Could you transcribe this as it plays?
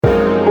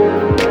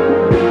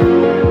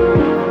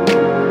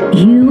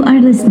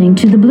listening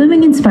to the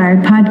Blooming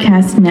Inspired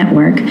Podcast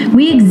Network.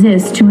 We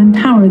exist to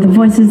empower the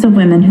voices of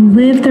women who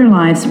live their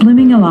lives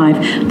blooming alive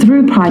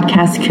through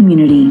podcast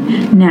community.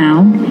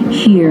 Now,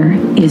 here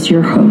is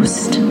your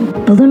host.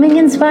 Blooming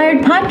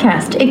Inspired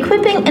Podcast,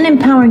 equipping and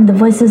empowering the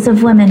voices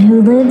of women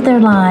who live their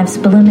lives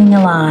blooming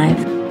alive.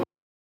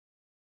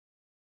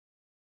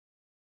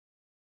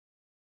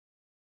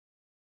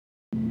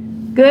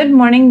 Good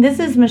morning. This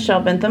is Michelle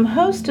Bentham,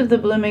 host of the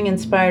Blooming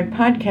Inspired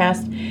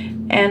Podcast,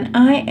 and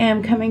I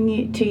am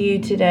coming to you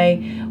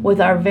today with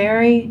our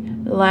very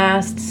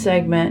last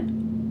segment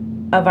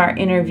of our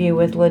interview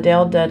with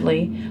Liddell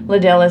Dudley.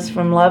 Liddell is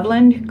from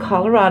Loveland,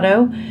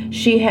 Colorado.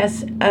 She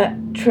has a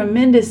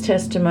tremendous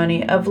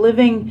testimony of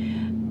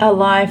living a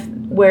life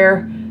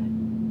where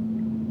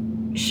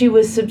she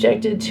was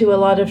subjected to a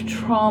lot of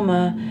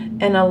trauma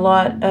and a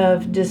lot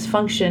of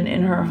dysfunction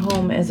in her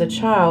home as a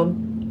child.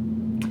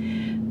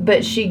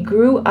 But she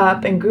grew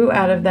up and grew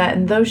out of that.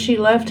 And though she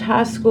left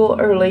high school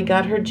early,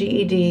 got her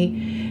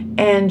GED,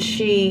 and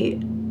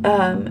she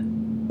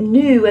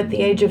knew at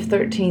the age of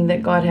 13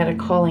 that God had a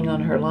calling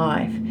on her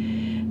life.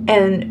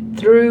 And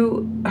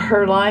through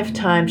her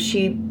lifetime,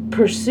 she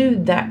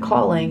pursued that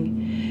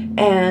calling.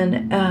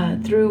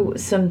 And through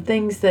some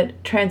things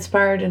that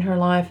transpired in her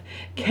life,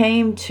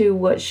 came to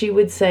what she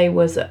would say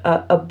was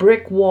a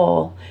brick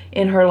wall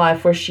in her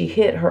life, where she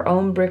hit her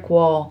own brick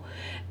wall.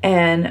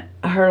 And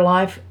her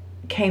life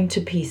came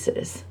to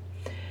pieces.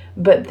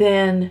 But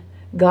then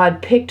God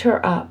picked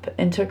her up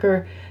and took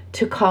her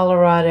to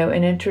Colorado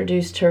and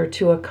introduced her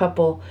to a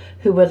couple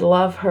who would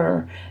love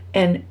her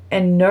and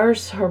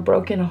nurse her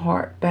broken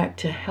heart back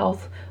to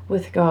health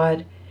with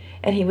God.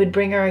 And he would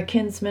bring her a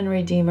kinsman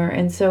redeemer.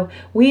 And so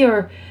we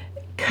are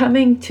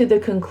coming to the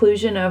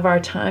conclusion of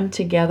our time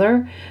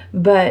together,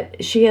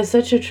 but she has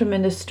such a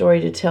tremendous story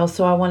to tell,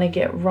 so I want to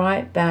get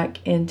right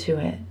back into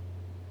it.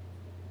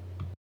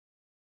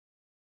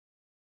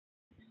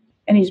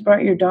 And he's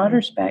brought your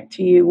daughters back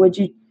to you. Would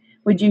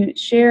you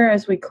share,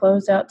 as we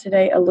close out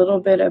today, a little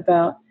bit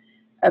about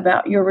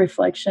your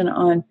reflection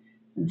on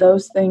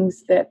those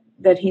things that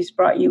he's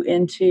brought you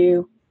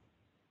into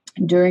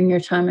during your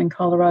time in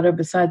Colorado,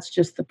 besides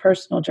just the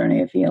personal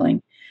journey of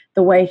healing,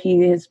 the way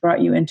he has brought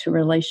you into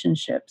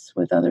relationships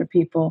with other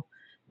people,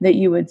 that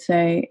you would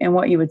say, and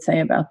what you would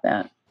say about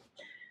that?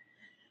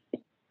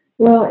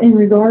 Well, in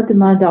regard to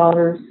my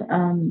daughters,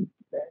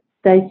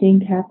 Stacy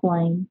and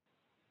Kathleen,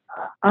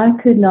 I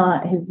could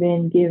not have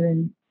been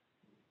given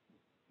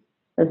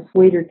a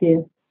sweeter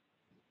gift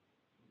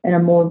and a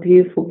more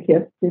beautiful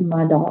gift than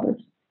my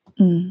daughters.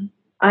 Mm.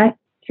 I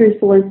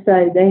truthfully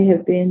say they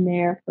have been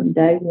there from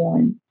day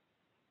one.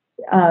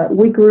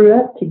 We grew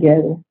up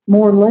together,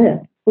 more or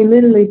less. We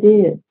literally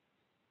did.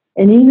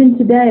 And even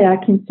today,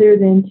 I consider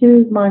them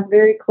two of my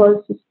very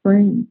closest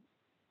friends,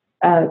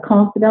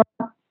 confidants.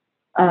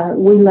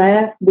 We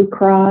laugh, we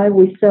cry,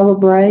 we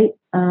celebrate.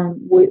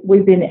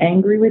 We've been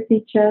angry with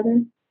each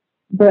other.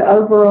 But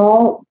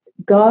overall,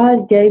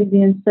 God gave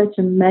them such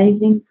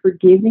amazing,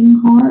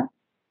 forgiving heart.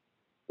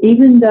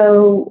 Even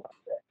though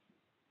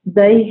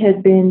they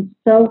had been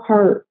so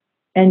hurt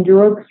and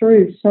drug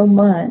through so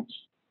much,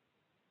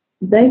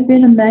 they've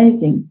been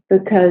amazing,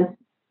 because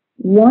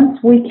once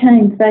we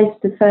came face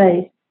to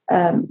face,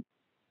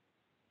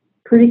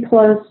 pretty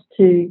close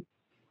to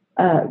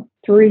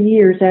 3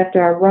 years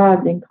after I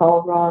arrived in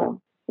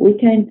Colorado, we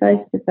came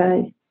face to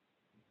face.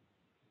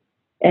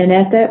 And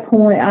at that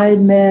point, I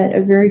had met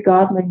a very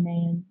godly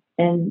man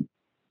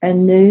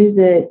and knew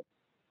that,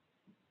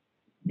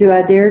 do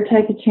I dare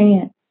take a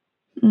chance?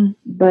 Mm.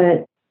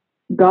 But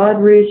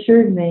God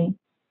reassured me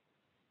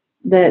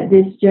that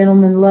this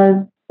gentleman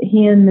loved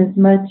him as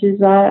much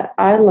as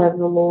I love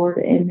the Lord,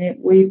 and that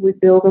we would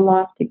build a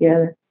life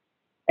together.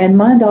 And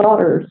my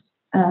daughters,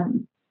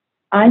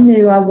 I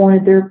knew I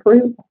wanted their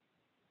approval.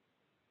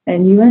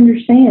 And you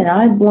understand,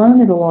 I'd blown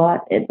it a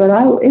lot, but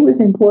it was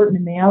important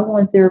to me. I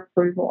wanted their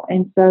approval.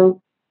 And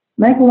so,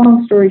 make a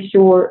long story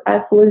short,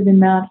 I flew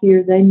them out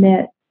here. They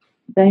met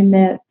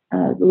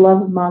the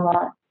love of my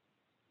life,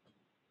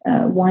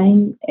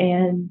 Wayne.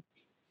 And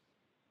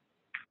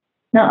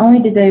not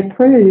only did they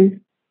approve,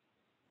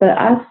 but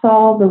I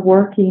saw the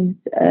workings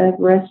of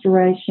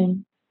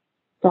restoration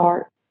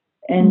start.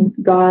 And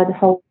God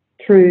holds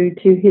true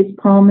to his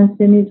promise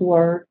and his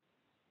word.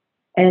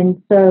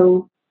 And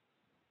so,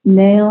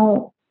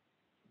 now,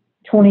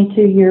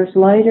 22 years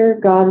later,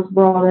 God has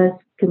brought us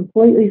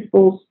completely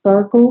full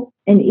circle.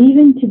 And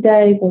even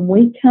today, when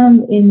we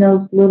come in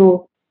those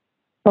little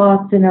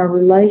spots in our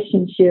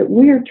relationship,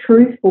 we are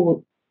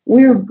truthful.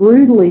 We are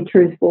brutally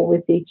truthful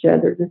with each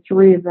other, the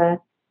three of us.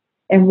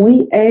 And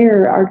we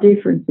air our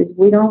differences.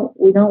 We don't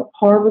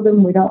harbor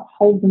them. We don't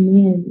hold them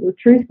in. We're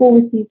truthful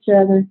with each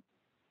other.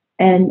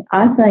 And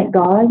I thank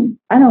God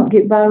I don't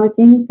get by with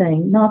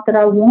anything. Not that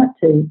I want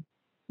to,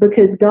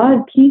 because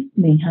God keeps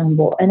me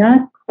humble, and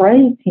I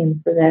praise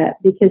him for that,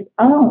 because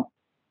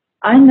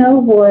I know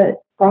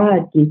what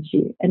pride gets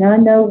you, and I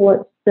know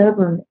what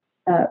stubborn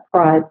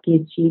pride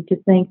gets you, to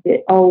think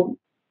that,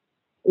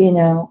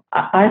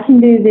 I can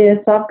do this.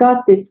 I've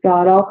got this,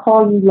 God. I'll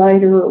call you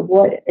later. Or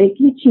what? It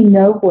gets you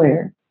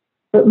nowhere.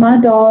 But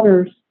my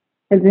daughters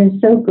have been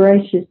so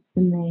gracious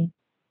to me,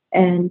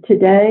 and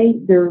today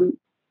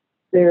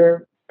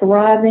they're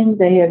thriving.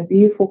 They have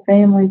beautiful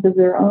families of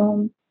their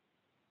own.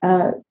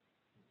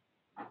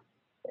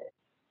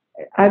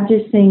 I've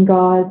just seen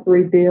God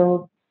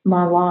rebuild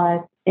my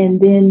life, and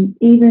then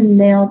even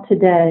now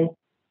today,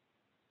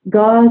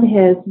 God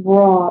has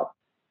brought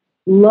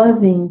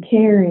loving,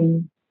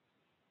 caring,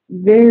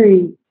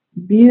 very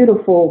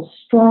beautiful,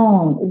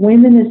 strong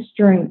women of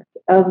strength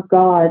of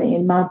God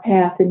in my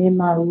path and in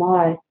my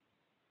life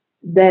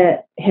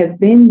that have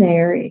been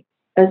there,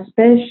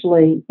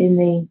 especially in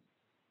these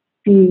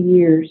few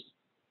years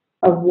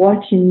of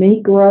watching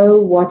me grow,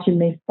 watching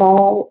me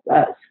fall,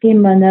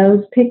 skin my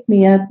nose, pick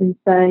me up and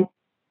say,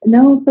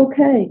 no, it's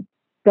okay.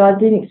 God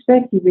didn't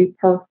expect you to be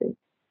perfect.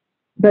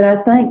 But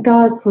I thank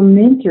God for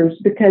mentors,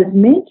 because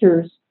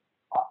mentors,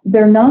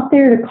 they're not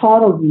there to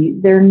coddle you.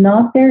 They're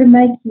not there to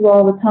make you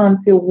all the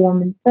time feel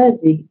warm and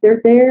fuzzy.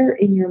 They're there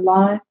in your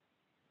life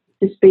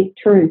to speak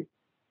truth.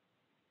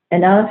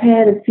 And I've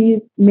had a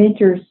few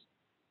mentors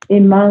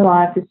in my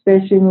life,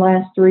 especially in the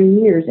last 3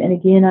 years. And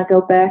again, I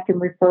go back and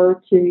refer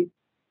to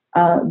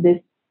this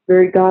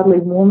very godly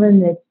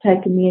woman that's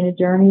taken me in a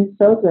journey of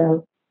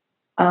sozo.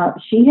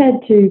 She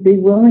had to be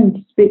willing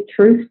to speak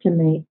truth to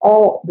me,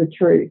 all the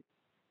truth,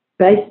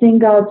 based in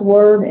God's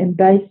word and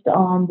based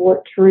on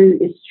what true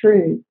is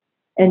true,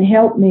 and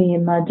help me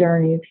in my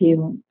journey of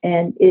healing.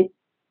 And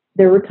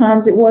there were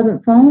times it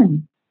wasn't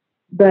fun,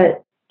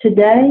 but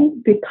today,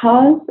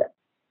 because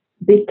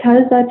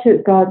I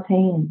took God's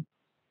hand,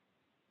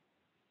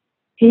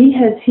 He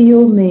has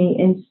healed me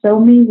in so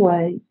many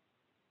ways,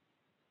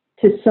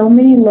 to so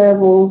many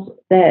levels,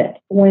 that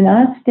when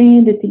I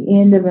stand at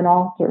the end of an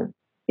altar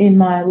in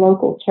my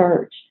local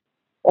church,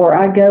 or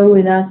I go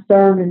and I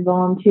serve and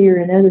volunteer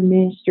in other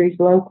ministries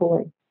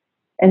locally,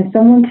 and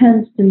someone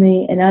comes to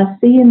me and I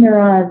see in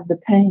their eyes the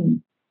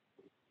pain,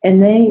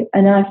 and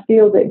I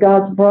feel that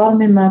God's brought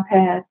them in my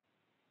path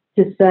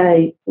to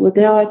say,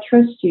 Liddell, I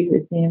trust you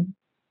with them.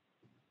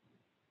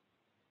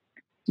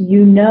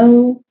 You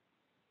know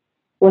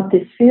what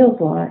this feels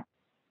like.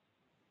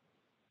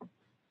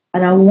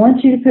 And I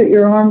want you to put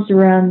your arms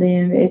around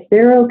them. If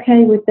they're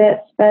okay with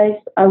that space,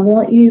 I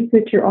want you to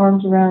put your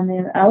arms around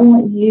them. I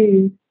want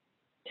you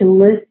to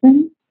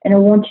listen, and I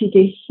want you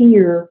to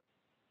hear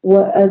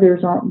what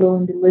others aren't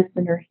willing to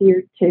listen or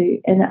hear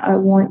to. And I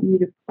want you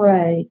to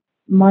pray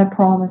my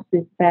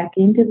promises back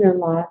into their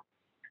life.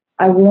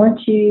 I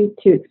want you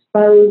to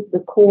expose the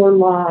core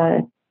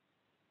lie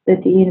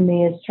that the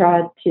enemy has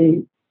tried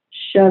to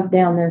shove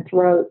down their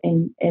throat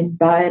and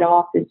buy it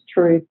off as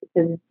truth,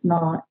 because it's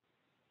not.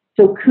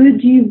 So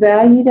could you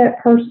value that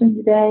person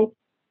today?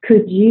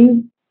 Could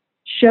you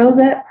show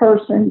that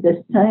person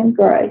the same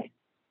grace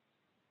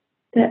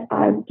that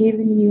I've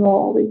given you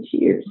all these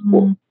years?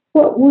 Mm-hmm.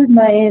 What would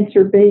my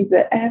answer be?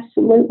 But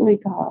absolutely,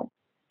 God.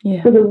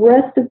 Yeah. For the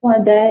rest of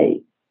my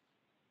days,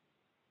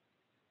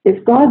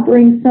 if God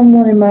brings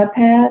someone in my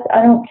path,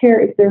 I don't care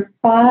if they're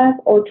 5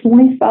 or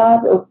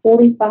 25 or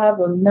 45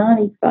 or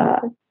 95,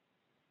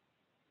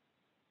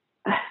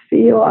 I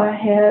feel I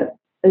have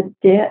a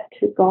debt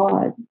to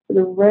God for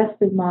the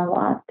rest of my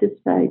life to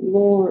say,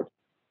 Lord,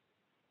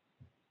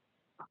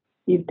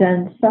 you've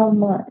done so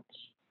much.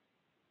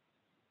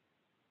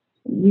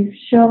 You've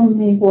shown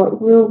me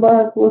what real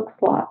love looks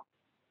like.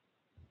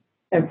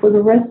 And for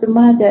the rest of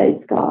my days,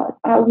 God,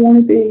 I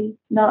want to be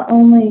not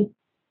only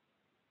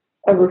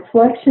a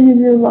reflection of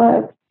your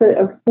love, but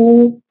a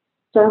full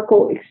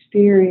circle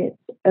experience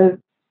of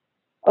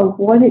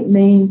what it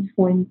means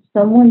when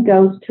someone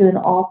goes to an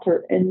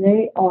altar and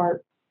they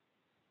are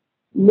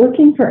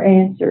looking for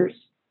answers.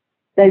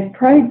 They've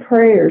prayed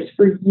prayers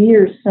for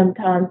years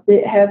sometimes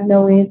that have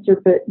no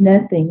answer but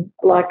nothing,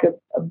 like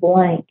a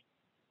blank.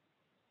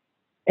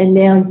 And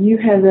now you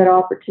have that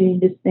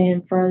opportunity to stand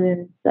in front of them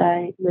and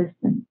say,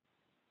 listen,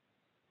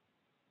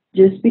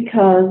 just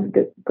because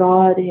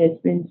God has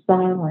been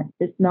silent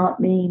does not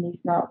mean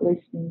He's not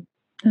listening.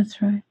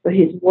 That's right. But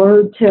His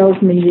word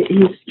tells me that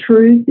His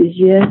truth is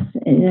yes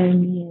and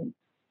amen.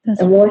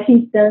 And what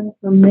He's done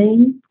for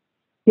me,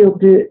 He'll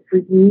do it for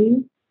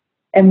you.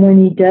 And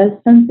when He does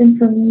something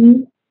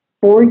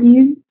for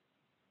you,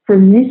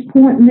 from this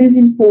point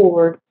moving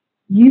forward,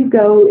 you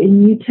go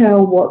and you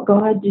tell what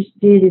God just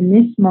did in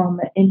this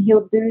moment, and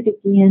He'll do it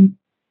again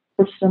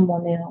for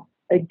someone else,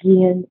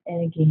 again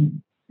and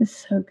again.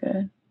 It's so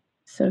good.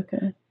 So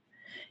good.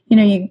 You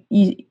know,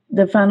 you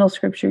the final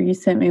scripture you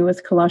sent me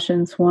was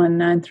Colossians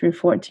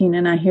 1:9-14,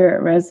 and I hear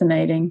it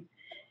resonating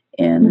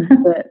in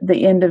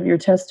the end of your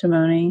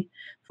testimony.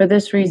 For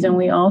this reason,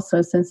 we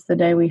also, since the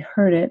day we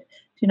heard it,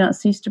 do not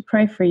cease to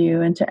pray for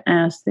you and to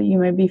ask that you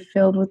may be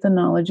filled with the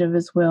knowledge of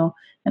His will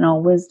and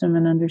all wisdom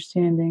and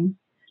understanding,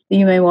 that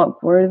you may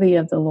walk worthy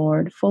of the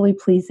Lord, fully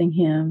pleasing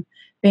Him,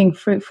 being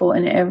fruitful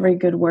in every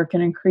good work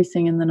and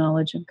increasing in the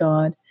knowledge of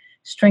God,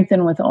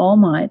 strengthened with all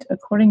might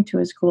according to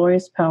His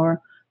glorious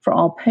power, for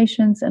all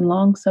patience and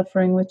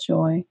long-suffering with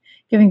joy,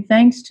 giving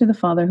thanks to the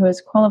Father who has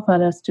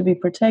qualified us to be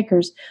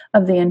partakers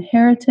of the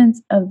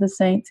inheritance of the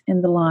saints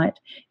in the light.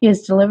 He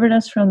has delivered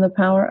us from the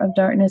power of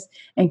darkness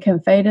and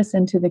conveyed us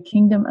into the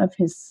kingdom of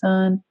his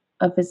Son,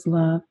 of his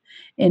love,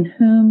 in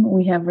whom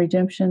we have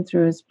redemption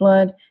through his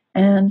blood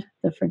and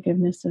the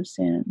forgiveness of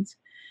sins.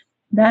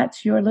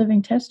 That's your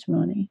living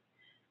testimony.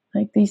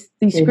 Like these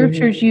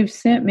scriptures you've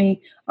sent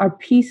me are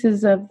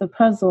pieces of the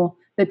puzzle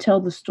that tell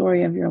the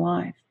story of your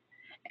life.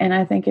 And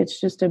I think it's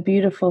just a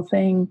beautiful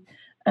thing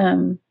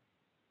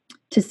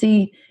to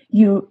see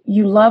you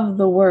love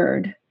the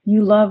Word,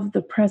 you love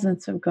the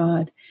presence of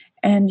God,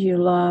 and you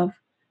love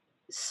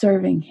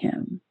serving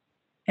him.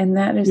 And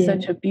that is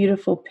such a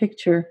beautiful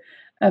picture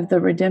of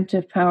the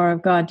redemptive power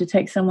of God, to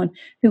take someone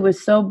who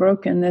was so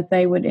broken that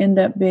they would end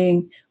up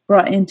being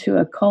brought into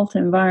a cult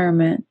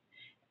environment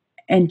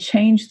and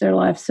change their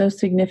life so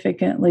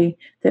significantly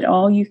that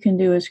all you can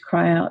do is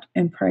cry out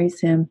and praise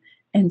him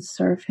and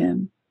serve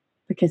him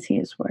because he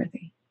is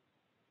worthy.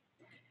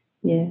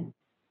 Yeah.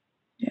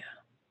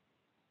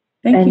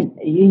 Thank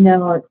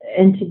you.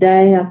 And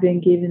today I've been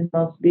given the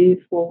most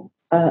beautiful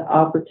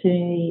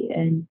opportunity,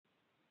 and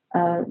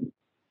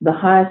the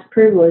highest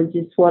privilege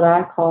is what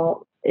I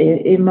call,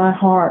 in my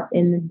heart,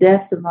 in the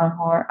depth of my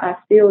heart, I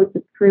feel it's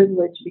a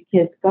privilege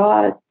because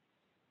God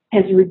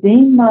has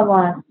redeemed my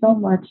life so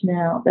much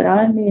now that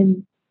I'm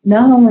in,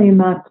 not only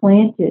am I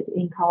planted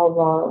in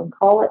Colorado and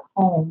call it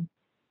home,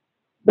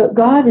 but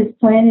God has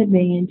planted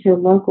me into a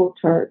local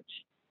church.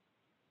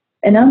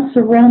 And I'm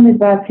surrounded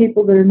by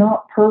people that are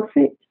not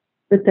perfect,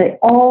 but they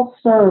all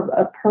serve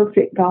a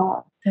perfect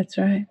God. That's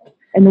right.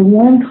 And the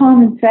one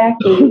common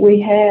factor that we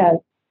have,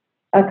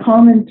 a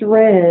common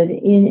thread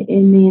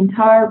in the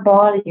entire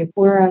body of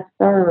where I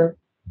serve,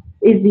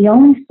 is the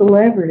only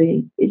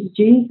celebrity is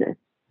Jesus.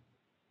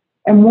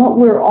 And what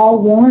we're all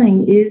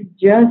wanting is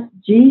just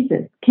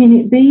Jesus. Can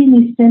it be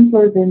any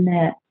simpler than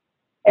that?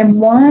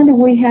 And why do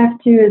we have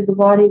to, as the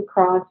body of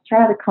Christ,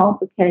 try to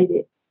complicate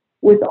it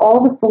with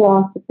all the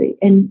philosophy?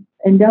 And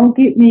don't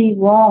get me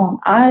wrong,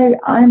 I'm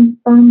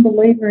a firm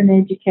believer in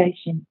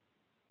education.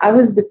 I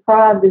was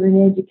deprived of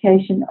an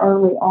education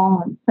early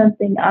on,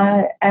 something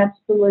I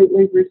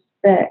absolutely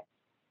respect,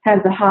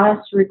 have the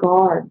highest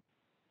regard.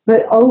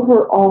 But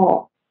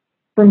overall,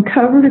 from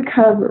cover to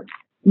cover,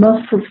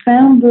 most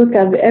profound book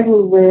I've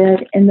ever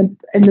read, and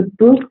the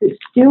book that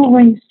still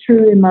rings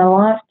true in my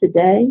life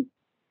today,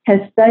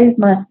 has saved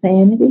my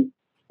sanity,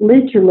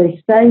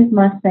 literally saved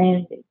my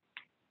sanity.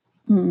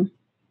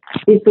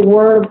 It's the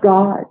Word of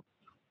God.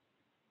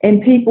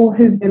 And people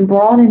who've been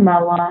brought in my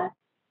life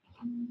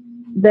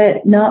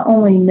that not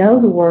only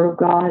know the Word of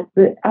God,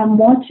 but I'm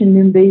watching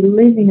them be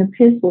living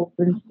epistles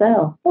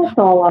themselves. That's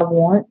all I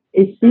want,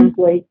 is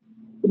simply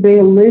to be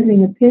a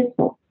living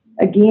epistle.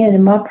 Again,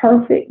 am I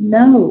perfect?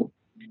 No.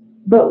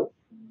 But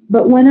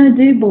when I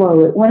do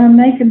blow it, when I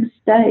make a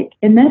mistake,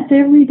 and that's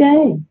every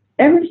day,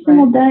 every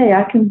single day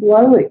I can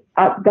blow it.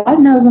 God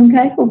knows I'm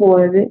capable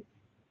of it.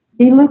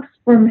 He looks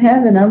from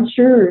heaven, I'm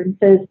sure, and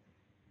says,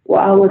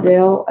 "Well,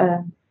 Liddell,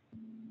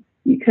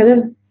 you could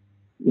have,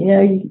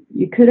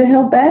 you could have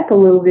held back a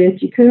little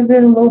bit. You could have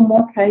been a little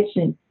more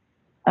patient.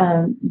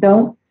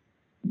 Don't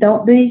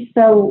be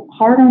so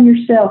hard on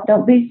yourself.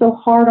 Don't be so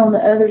hard on the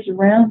others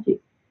around you."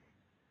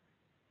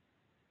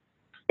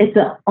 It's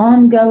an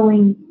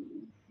ongoing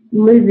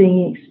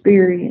living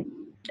experience.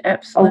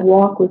 Absolutely. A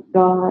walk with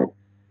God.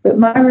 But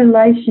my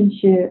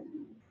relationship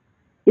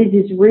is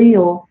as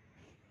real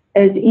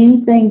as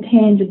anything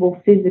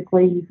tangible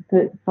physically you can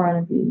put in front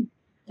of you.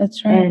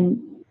 That's right.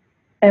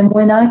 And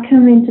when I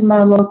come into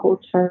my local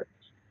church,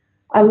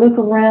 I look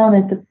around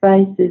at the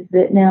faces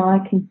that now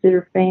I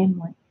consider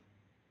family.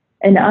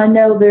 And I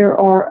know there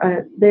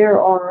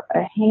are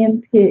a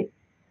hand-picked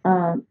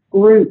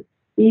group,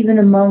 even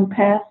among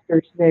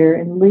pastors there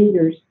and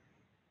leaders,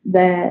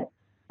 that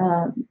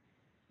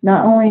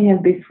not only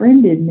have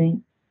befriended me,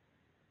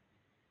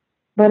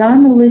 but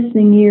I'm a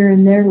listening ear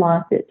in their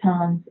life at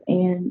times,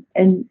 and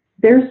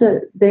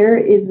there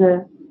is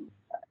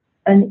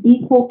an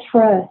equal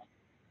trust,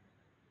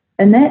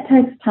 and that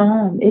takes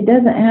time. It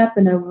doesn't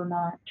happen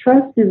overnight.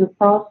 Trust is a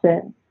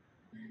process.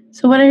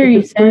 So what I hear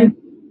you saying,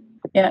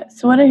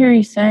 So what I hear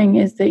you saying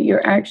is that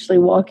you're actually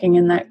walking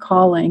in that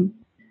calling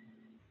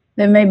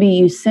that maybe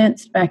you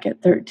sensed back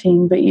at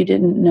 13, but you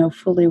didn't know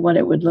fully what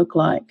it would look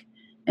like.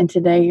 And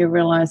today you're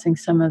realizing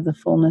some of the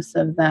fullness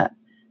of that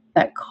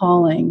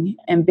calling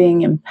and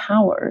being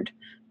empowered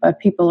by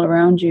people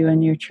around you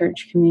and your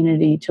church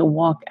community to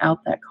walk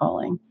out that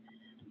calling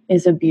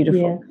is a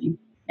beautiful thing.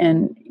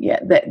 And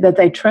that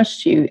they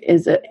trust you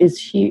is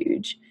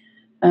huge.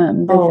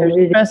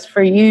 There's trust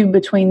for you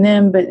between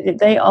them, but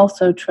they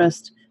also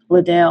trust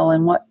Liddell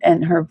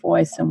and her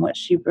voice and what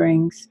she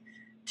brings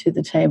to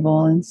the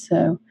table. And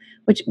so,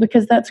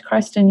 because that's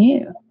Christ in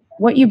you.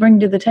 What you bring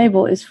to the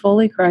table is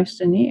fully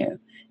Christ in you.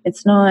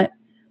 It's not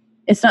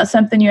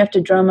something you have to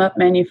drum up,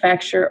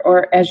 manufacture,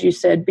 or, as you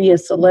said, be a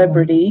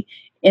celebrity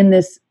in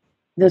this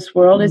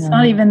world. It's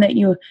not even that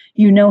you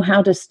know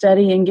how to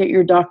study and get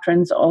your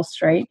doctrines all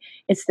straight.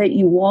 It's that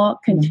you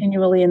walk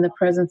continually in the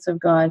presence of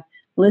God,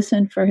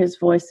 listen for his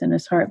voice and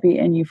his heartbeat,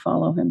 and you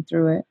follow him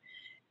through it.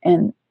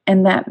 And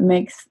that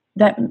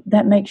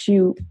makes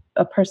you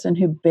a person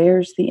who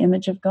bears the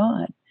image of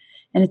God.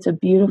 And it's a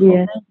beautiful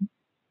thing.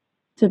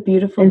 It's a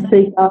beautiful thing.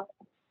 See,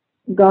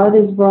 God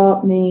has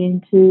brought me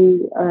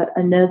into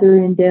another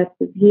in-depth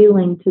of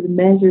healing to the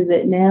measure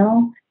that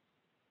now,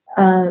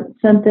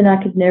 something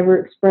I could never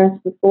express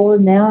before,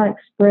 now I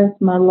express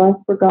my love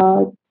for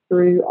God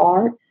through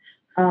art,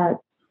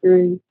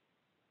 through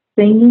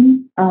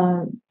singing,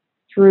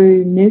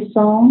 through new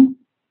songs.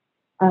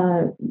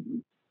 I'm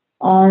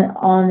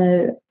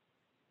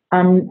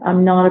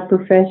not a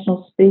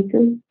professional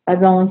speaker.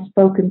 I've only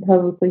spoken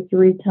publicly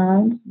 3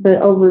 times,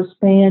 but over a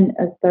span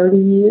of 30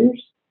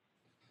 years,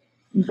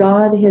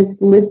 God has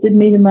lifted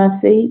me to my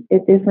feet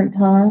at different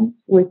times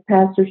with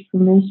pastor's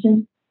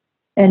permission,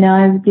 and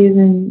I've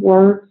given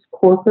words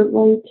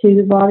corporately to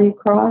the body of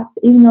Christ,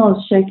 even though I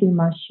was shaking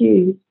my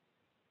shoes.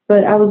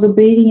 But I was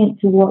obedient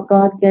to what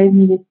God gave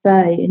me to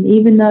say, and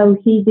even though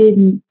He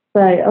didn't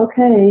say,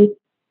 "Okay,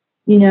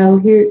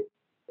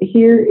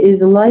 here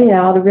is a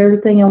layout of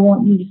everything I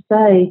want you to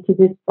say to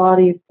this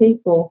body of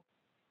people,"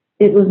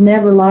 it was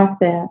never like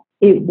that.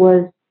 It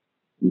was,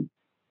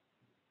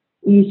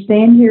 you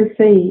stand to your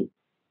feet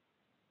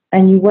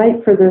and you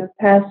wait for the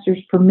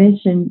pastor's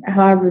permission,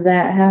 however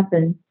that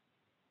happens.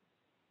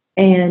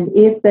 And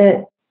if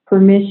that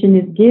permission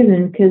is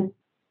given, because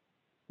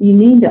you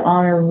need to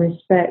honor and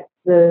respect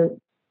the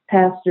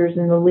pastors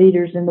and the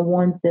leaders and the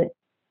ones that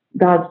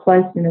God's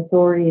placed in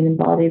authority in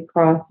the body of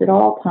Christ at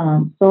all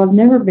times. So I've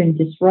never been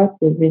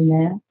disruptive in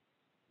that.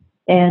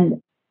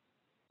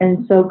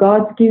 And so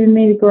God's given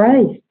me the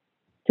grace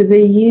to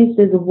be used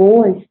as a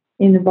voice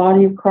in the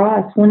body of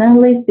Christ when I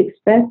least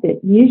expect it.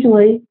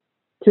 Usually,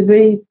 to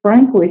be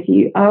frank with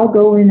you, I'll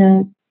go in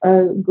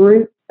a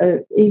group,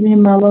 even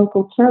in my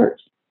local church,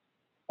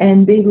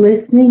 and be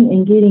listening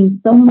and getting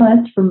so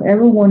much from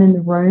everyone in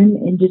the room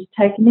and just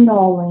taking it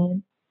all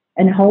in.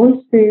 And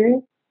Holy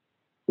Spirit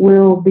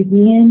will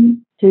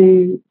begin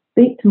to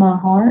speak to my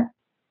heart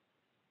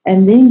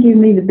and then give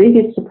me the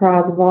biggest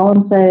surprise of all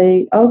and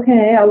say,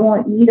 "Okay, I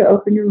want you to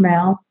open your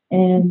mouth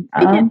and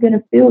I'm going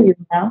to fill your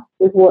mouth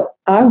with what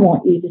I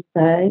want you to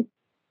say."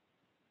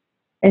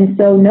 And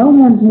so no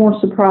one's more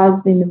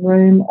surprised in the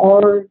room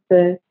or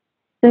the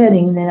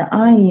setting than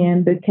I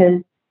am,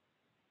 because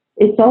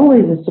it's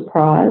always a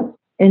surprise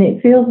and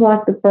it feels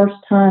like the first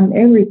time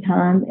every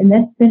time. And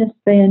that's been a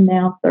span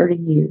now 30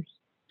 years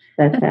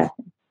that's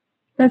happened.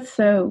 That's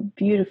so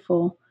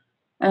beautiful.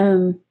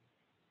 Now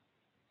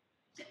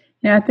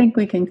I think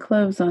we can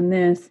close on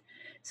this.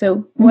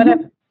 So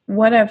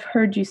what I've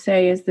heard you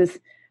say is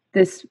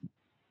this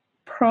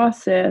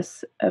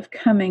process of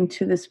coming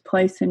to this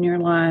place in your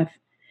life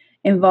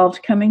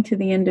involved coming to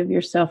the end of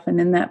yourself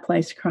and in that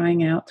place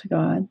crying out to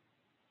God,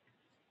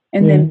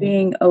 and then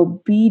being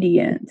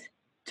obedient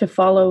to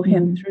follow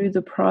Him through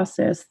the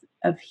process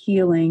of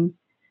healing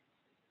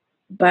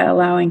by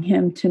allowing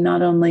Him to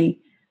not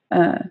only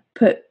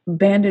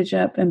bandage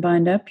up and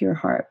bind up your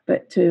heart,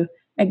 but to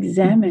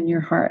examine your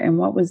heart and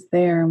what was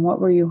there and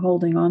what were you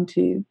holding on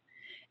to,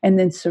 and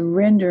then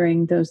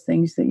surrendering those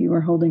things that you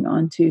were holding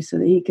on to so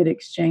that He could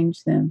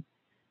exchange them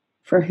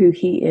for who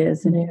He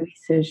is and who He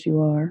says you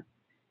are.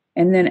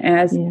 And then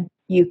as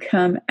you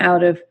come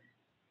out of,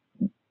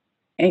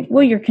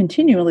 well, you're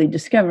continually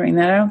discovering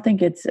that. I don't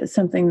think it's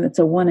something that's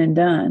a one and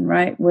done,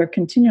 right? We're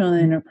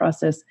continually in a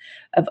process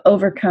of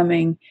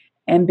overcoming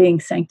and being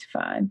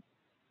sanctified.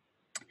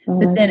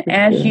 But then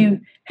as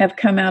you have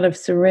come out of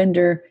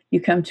surrender,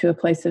 you come to a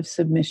place of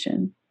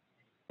submission.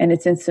 And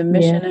it's in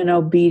submission and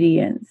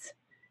obedience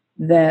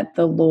that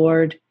the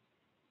Lord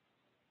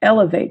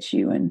elevates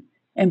you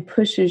and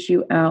pushes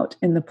you out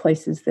in the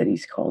places that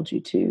He's called you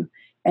to,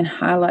 and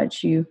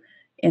highlights you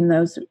in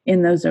those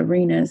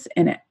arenas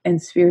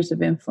and spheres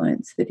of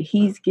influence that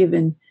He's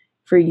given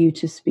for you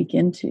to speak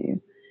into.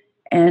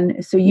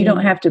 And so you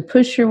don't have to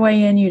push your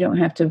way in, you don't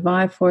have to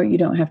vie for it, you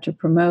don't have to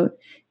promote,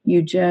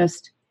 you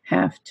just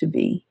have to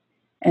be.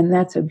 And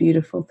that's a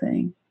beautiful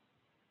thing.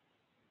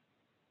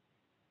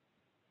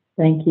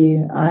 Thank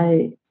you.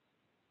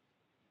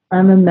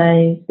 I'm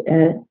amazed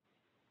at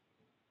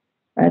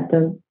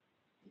the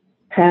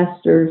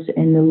pastors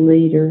and the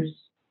leaders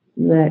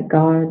that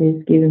God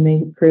has given me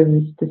the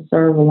privilege to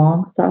serve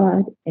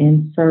alongside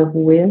and serve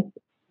with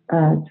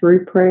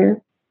through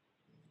prayer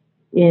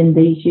in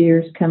these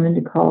years coming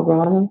to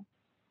Colorado.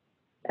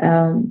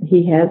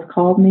 He has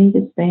called me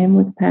to stand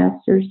with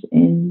pastors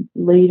and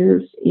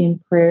leaders in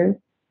prayer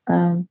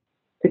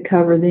to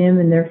cover them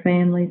and their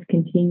families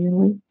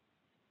continually.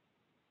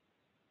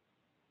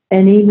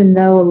 And even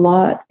though a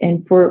lot,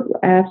 and for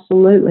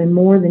absolutely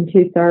more than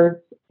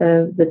 2/3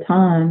 of the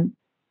time,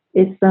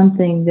 it's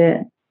something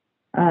that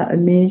a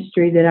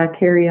ministry that I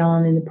carry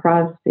on in the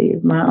privacy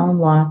of my own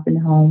life and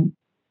home.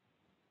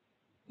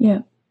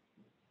 Yeah.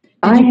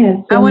 I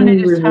want to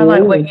just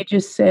highlight what you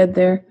just said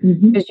there,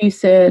 because you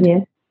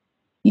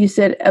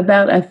said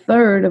about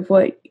 1/3 of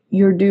what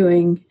you're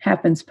doing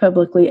happens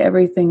publicly.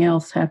 Everything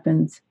else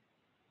happens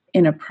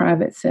in a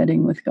private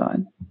setting with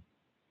God.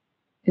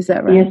 Is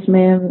that right? Yes,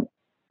 ma'am.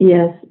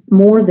 Yes,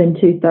 more than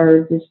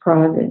 2/3 is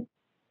private.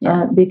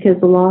 Yeah.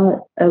 Because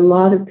a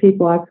lot of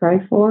people I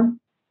pray for,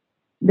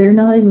 they're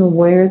not even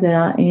aware that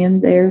I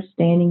am there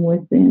standing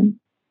with them.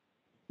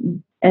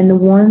 And the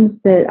ones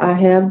that I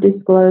have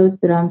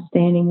disclosed that I'm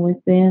standing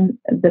with them,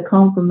 the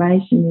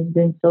confirmation has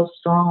been so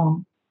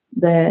strong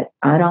that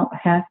I don't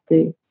have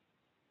to.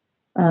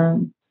 I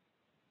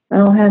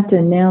don't have to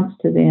announce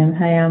to them,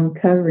 "Hey, I'm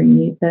covering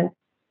you." That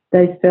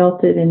they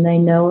felt it and they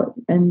know it,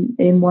 and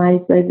in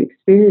ways they've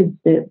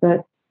experienced it.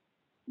 But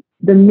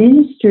the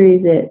ministry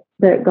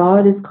that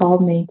God has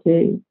called me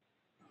to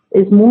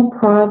is more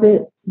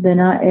private than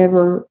I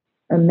ever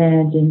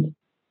imagined.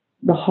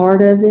 The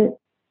heart of it.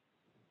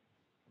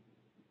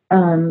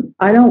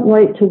 I don't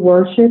wait to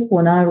worship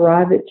when I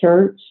arrive at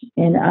church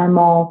and I'm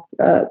all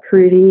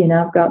pretty and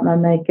I've got my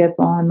makeup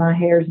on, my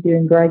hair's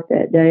doing great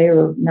that day,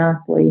 or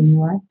nicely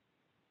anyway.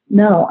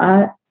 No,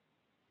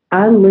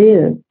 I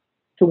live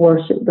to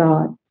worship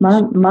God.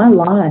 My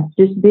life,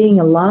 just being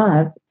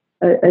alive,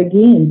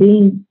 again,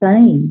 being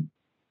sane,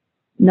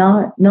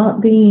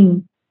 not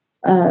being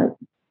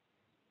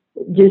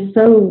just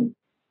so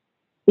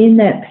in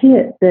that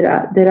pit that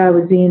I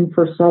was in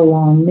for so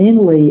long,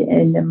 mentally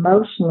and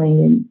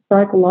emotionally and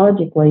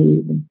psychologically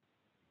even.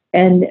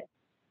 And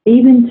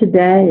even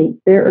today,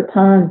 there are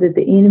times that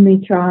the enemy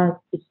tries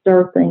to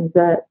stir things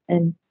up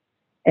and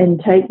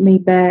take me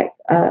back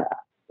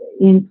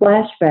in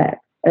flashbacks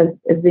of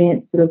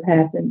events that have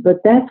happened.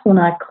 But that's when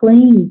I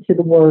cling to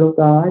the Word of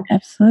God.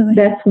 Absolutely.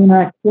 That's when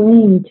I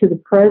cling to the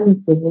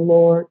presence of the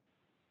Lord,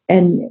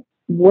 and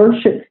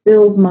worship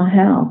fills my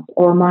house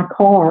or my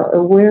car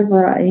or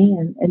wherever I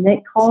am. And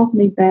that calls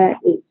me back.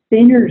 It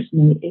centers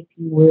me, if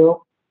you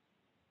will,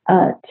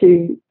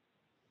 to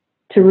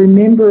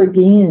remember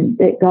again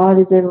that God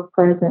is ever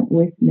present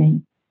with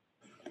me.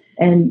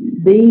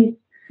 And these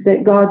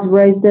that God's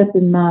raised up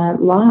in my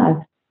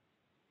life,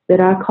 that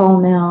I call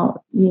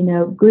now,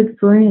 good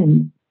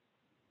friends,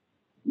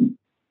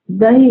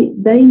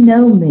 they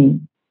know me,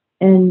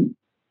 and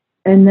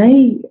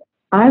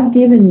I've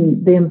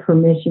given them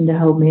permission to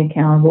hold me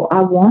accountable. I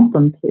want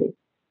them to,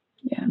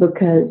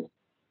 because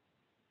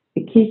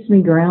it keeps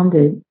me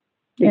grounded.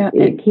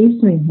 It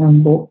keeps me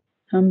humble.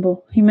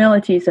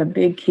 Humility is a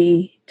big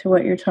key to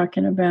what you're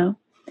talking about.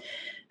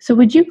 So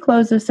would you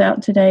close us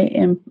out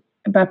today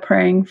by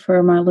praying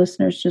for my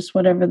listeners, just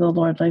whatever the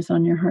Lord lays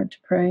on your heart to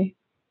pray?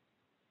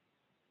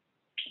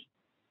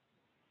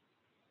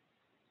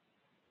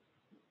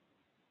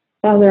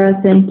 Father,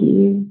 I thank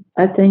you.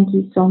 I thank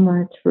you so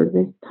much for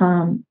this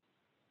time.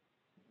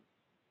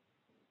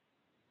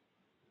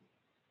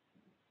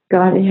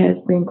 God, it has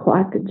been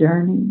quite the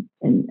journey.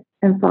 And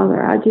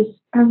Father,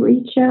 I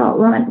reach out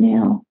right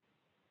now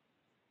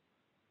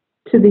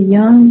to the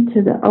young,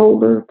 to the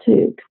older,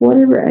 to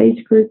whatever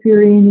age group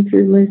you're in, if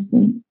you're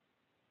listening.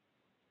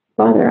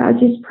 Father, I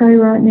just pray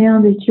right now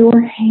that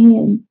your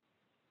hand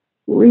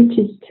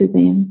reaches to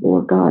them,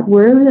 Lord God,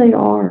 wherever they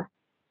are,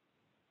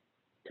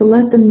 to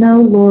let them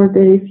know, Lord,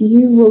 that if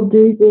you will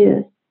do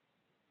this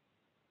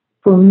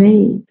for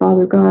me,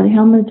 Father God,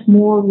 how much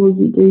more will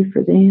you do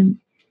for them?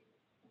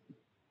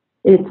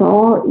 It's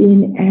all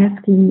in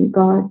asking you,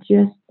 God.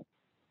 Just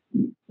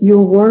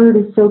your word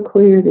is so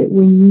clear that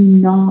when you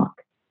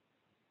knock,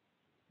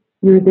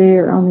 you're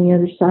there on the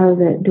other side of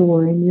that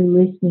door and you're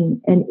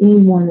listening. And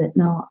anyone that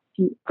knocks,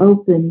 you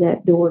open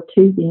that door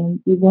to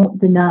them. You won't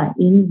deny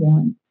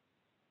anyone.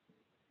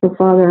 So,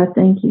 Father, I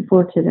thank you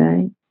for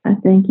today. I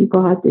thank you,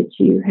 God, that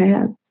you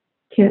have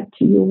kept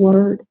to your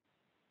word.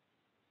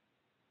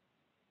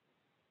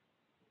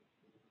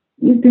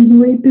 You've been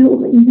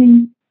rebuilding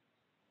me.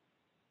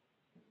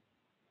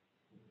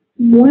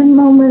 One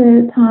moment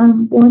at a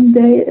time, one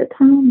day at a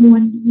time,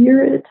 1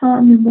 year at a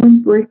time, and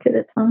one brick at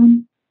a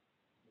time.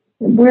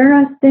 And where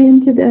I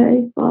stand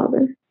today,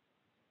 Father,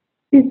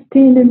 is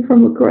standing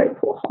from a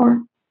grateful heart.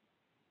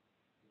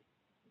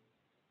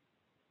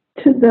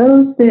 To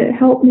those that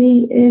helped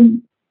me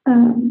in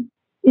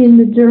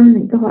the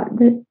journey, God,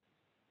 that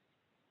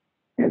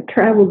have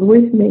traveled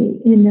with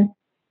me in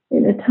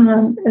a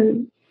time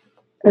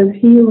of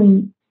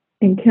healing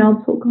and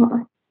counsel,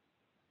 God.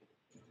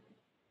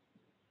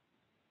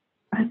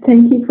 I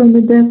thank you from the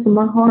depths of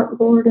my heart,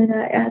 Lord, and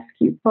I ask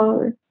you,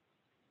 Father,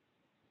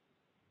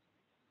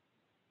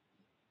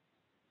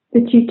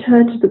 that you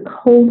touch the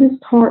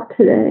coldest heart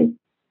today,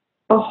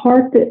 a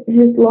heart that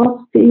has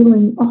lost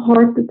feeling, a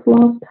heart that's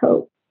lost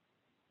hope.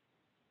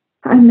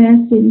 I'm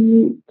asking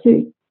you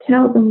to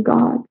tell them,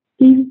 God,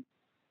 give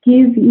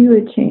you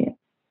a chance,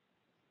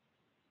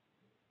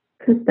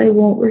 because they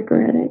won't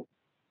regret it.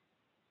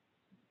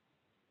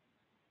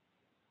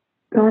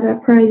 God, I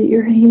pray that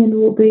your hand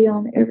will be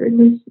on every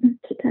listener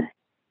today.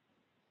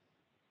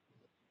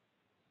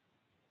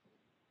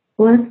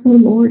 Bless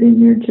them, Lord,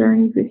 in their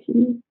journey with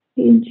you.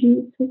 In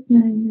Jesus'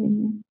 name,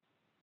 amen.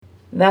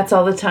 That's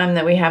all the time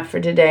that we have for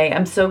today.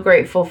 I'm so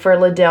grateful for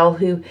Liddell,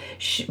 who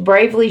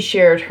bravely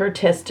shared her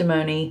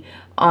testimony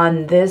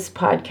on this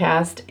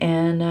podcast,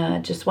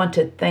 and just want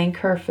to thank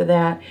her for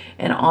that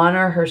and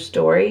honor her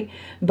story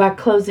by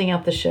closing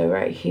out the show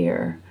right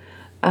here.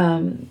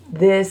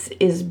 This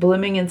is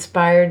Blooming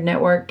Inspired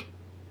Network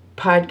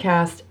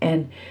podcast,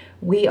 and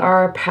we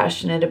are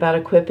passionate about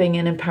equipping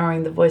and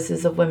empowering the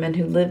voices of women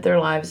who live their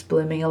lives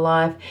blooming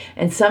alive.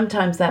 And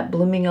sometimes that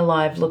blooming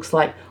alive looks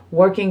like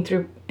working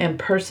through and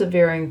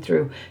persevering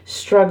through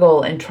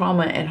struggle and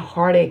trauma and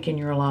heartache in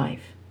your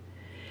life.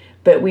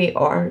 But we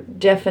are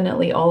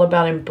definitely all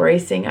about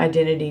embracing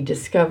identity,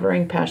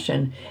 discovering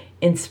passion,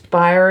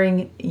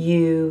 inspiring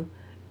you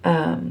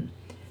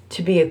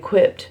to be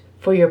equipped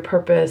for your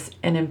purpose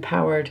and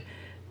empowered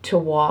to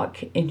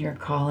walk in your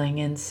calling.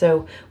 And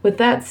so with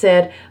that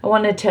said, I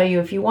want to tell you,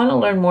 if you want to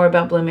learn more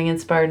about Blooming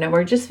Inspired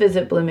Network, just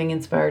visit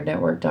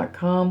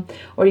bloominginspirednetwork.com,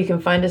 or you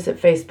can find us at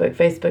Facebook,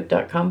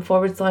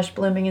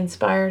 facebook.com/Blooming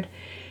Inspired.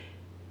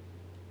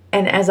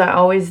 And as I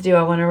always do,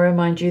 I want to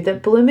remind you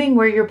that blooming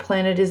where you're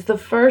planted is the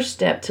first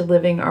step to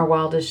living our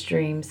wildest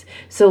dreams.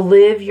 So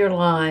live your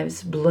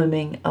lives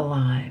blooming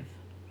alive.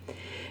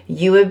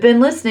 You have been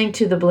listening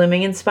to the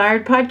Blooming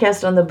Inspired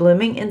podcast on the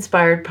Blooming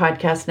Inspired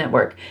Podcast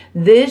Network.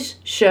 This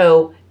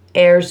show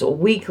airs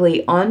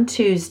weekly on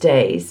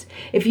Tuesdays.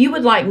 If you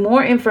would like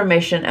more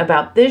information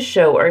about this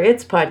show or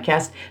its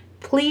podcast,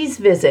 please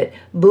visit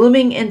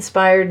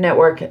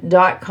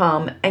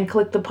bloominginspirednetwork.com and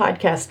click the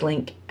podcast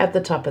link at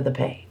the top of the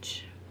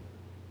page.